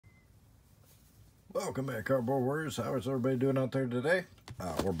Welcome back, Cardboard Warriors. How is everybody doing out there today?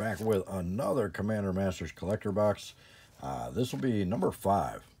 We're back with another Commander Masters collector box. This will be number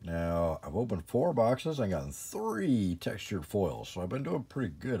 5. Now, I've opened 4 boxes. I got 3 textured foils, so I've been doing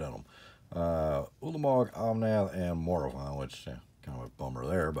pretty good on them. Ulamog, Omnath, and Morrowind, which kind of a bummer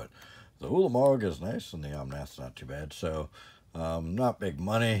there, but the Ulamog is nice, and the Omnath's not too bad. So, not big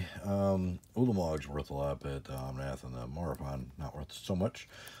money. Ulamog's worth a lot, but the Omnath and the Morrowind not worth so much.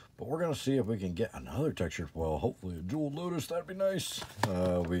 But we're going to see if we can get another textured foil, hopefully a Jeweled Lotus. That'd be nice.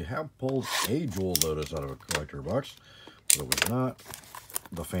 We have pulled a Jeweled Lotus out of a collector box, but it was not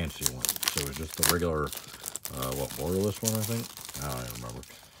the fancy one. So it was just the regular, borderless one, I think? I don't even remember.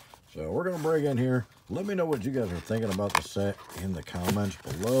 So we're going to break in here. Let me know what you guys are thinking about the set in the comments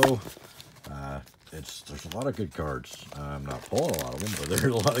below. There's a lot of good cards. I'm not pulling a lot of them, but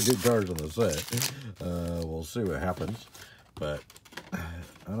there's a lot of good cards in the set. We'll see what happens. But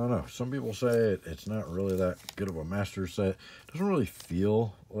I don't know. Some people say it's not really that good of a master set. It doesn't really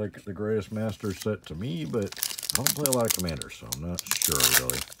feel like the greatest master set to me, but I don't play a lot of Commander, so I'm not sure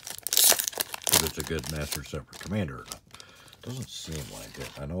really if it's a good master set for Commander or not. It doesn't seem like it.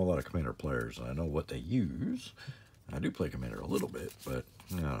 I know a lot of Commander players, and I know what they use. I do play Commander a little bit, but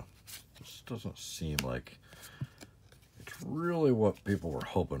you know, it just doesn't seem like it's really what people were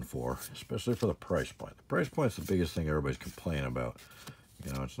hoping for, especially for the price point. The price point's the biggest thing everybody's complaining about.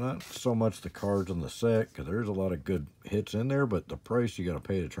 You know, it's not so much the cards in the set, because there's a lot of good hits in there, but the price you got to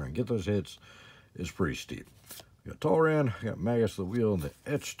pay to try and get those hits is pretty steep. We got Talran, we got Magus the Wheel, and the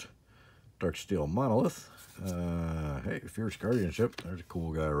Etched Darksteel Monolith. Hey, Fierce Guardianship, there's a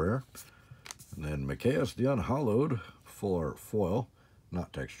cool guy rare. And then Mikaeus the Unhallowed, full art foil,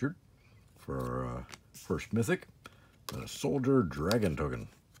 not textured, for first mythic. And a Soldier Dragon token.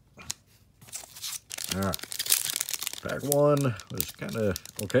 Alright. Pack 1 was kind of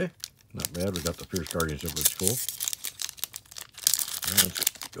okay. Not bad. We got the Fierce Guardianship, which is cool. Right, let's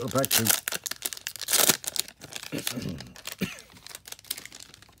go to pack 2.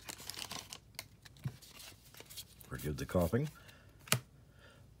 Forgive the coughing.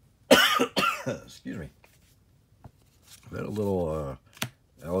 Excuse me. I've had a little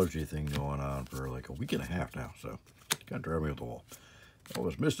allergy thing going on for like a week and a half now, so it's kind of driving me up the wall. Oh,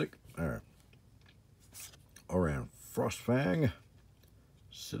 it's Mystic. All right. Oran Frostfang,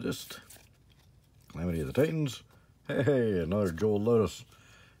 Sadist, Calamity of the Titans. Hey, another Jeweled Lotus.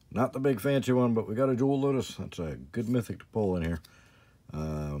 Not the big fancy one, but we got a Jeweled Lotus. That's a good mythic to pull in here.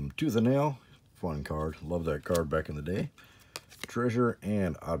 Tooth and Nail, fun card. Love that card back in the day. Treasure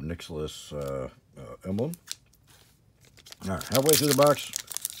and Obnixilis emblem. All right, halfway through the box,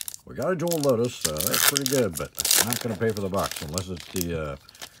 we got a Jeweled Lotus. That's pretty good, but I'm not going to pay for the box unless it's the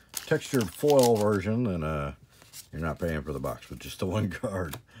textured foil version, and you're not paying for the box with just the one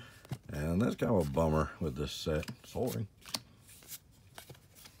card. And that's kind of a bummer with this set. Sorry.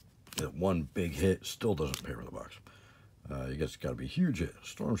 That one big hit still doesn't pay for the box. You guess it's got to be a huge hit.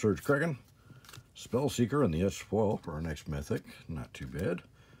 Storm Surge Kraken, Spellseeker, and the S foil for our next mythic. Not too bad.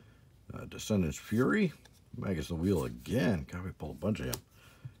 Descendant's Fury, Magus the Wheel again. God, we pulled a bunch of him.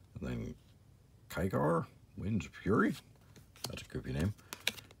 And then Kaikar, Wind's Fury. That's a goofy name.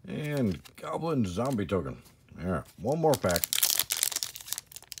 And Goblin Zombie token. All right, one more pack.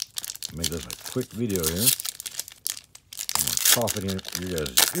 Make this a quick video here. I'm not coughing in your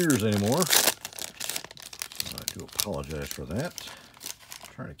guys' ears anymore. So I do apologize for that.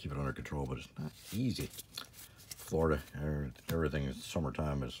 I'm trying to keep it under control, but it's not easy. Florida, everything is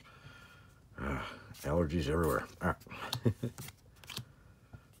summertime is allergies everywhere. All right.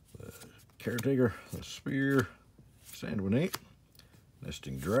 The Caretaker, the Spear, Sanguinate,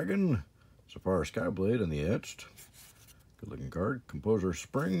 Nesting Dragon, Sapphire Skyblade, and the Etched. Good looking card. Composer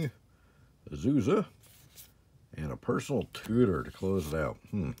Spring, Azusa, and a Personal Tutor to close it out.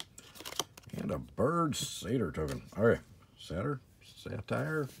 And a Bird Satyr token. Alright, Satire?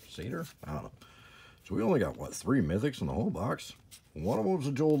 I don't know. So we only got, what, 3 mythics in the whole box? One of them was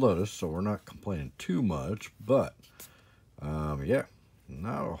a Jeweled Lotus, so we're not complaining too much, but, yeah,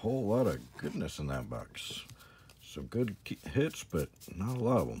 not a whole lot of goodness in that box. Some good hits, but not a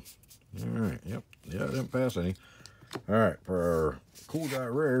lot of them. Alright, yep. Yeah, I didn't pass any. Alright, for our cool guy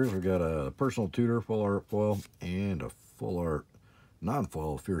rares, we got a Personal Tutor, full art foil, and a full art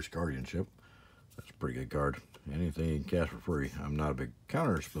non-foil Fierce Guardianship. That's a pretty good card. Anything you can cast for free. I'm not a big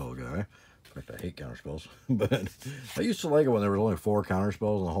counter spell guy. In fact, I hate counter spells. But I used to like it when there was only 4 counter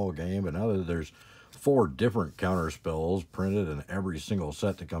spells in the whole game, but now that there's 4 different counter spells printed in every single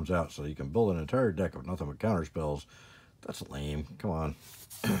set that comes out, so you can build an entire deck of nothing but counter spells, that's lame. Come on.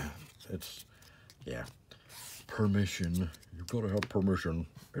 It's, yeah. Permission. You've got to have permission.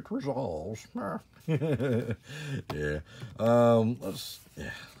 it resolves. Yeah. Yeah. I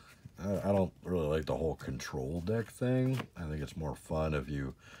don't really like the whole control deck thing. I think it's more fun if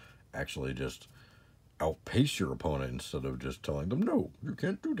you actually just outpace your opponent instead of just telling them, no, you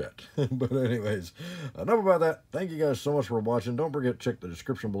can't do that. But anyways, enough about that. Thank you guys so much for watching. Don't forget to check the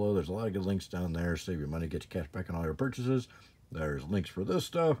description below. There's a lot of good links down there. Save your money, get your cash back on all your purchases. There's links for this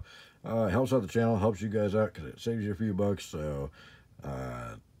stuff. It helps out the channel, helps you guys out because it saves you a few bucks. So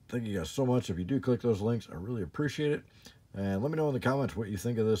thank you guys so much. If you do click those links, I really appreciate it. And let me know in the comments what you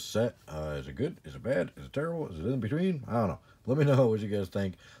think of this set. Is it good? Is it bad? Is it terrible? Is it in between? I don't know. Let me know what you guys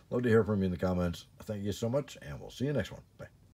think. Love to hear from you in the comments. Thank you so much, and we'll see you next one. Bye.